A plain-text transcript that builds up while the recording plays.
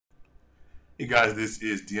Hey guys, this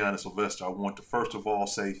is Deanna Sylvester. I want to first of all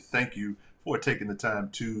say thank you for taking the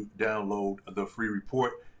time to download the free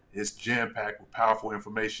report. It's jam-packed with powerful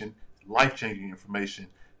information, life-changing information,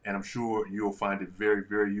 and I'm sure you'll find it very,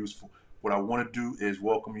 very useful. What I want to do is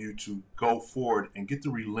welcome you to go forward and get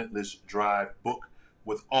the Relentless Drive book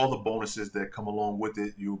with all the bonuses that come along with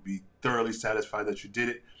it. You'll be thoroughly satisfied that you did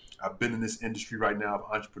it. I've been in this industry right now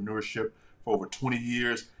of entrepreneurship for over 20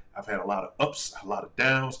 years. I've had a lot of ups, a lot of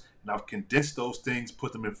downs, and I've condensed those things,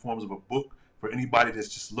 put them in forms of a book for anybody that's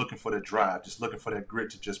just looking for that drive, just looking for that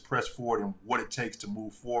grit to just press forward and what it takes to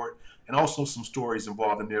move forward. And also some stories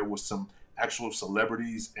involved in there with some actual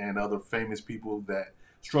celebrities and other famous people that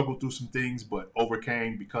struggled through some things but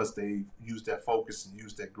overcame because they used that focus and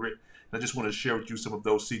used that grit. And I just wanted to share with you some of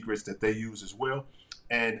those secrets that they use as well.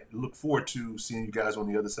 And look forward to seeing you guys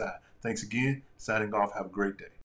on the other side. Thanks again. Signing off. Have a great day.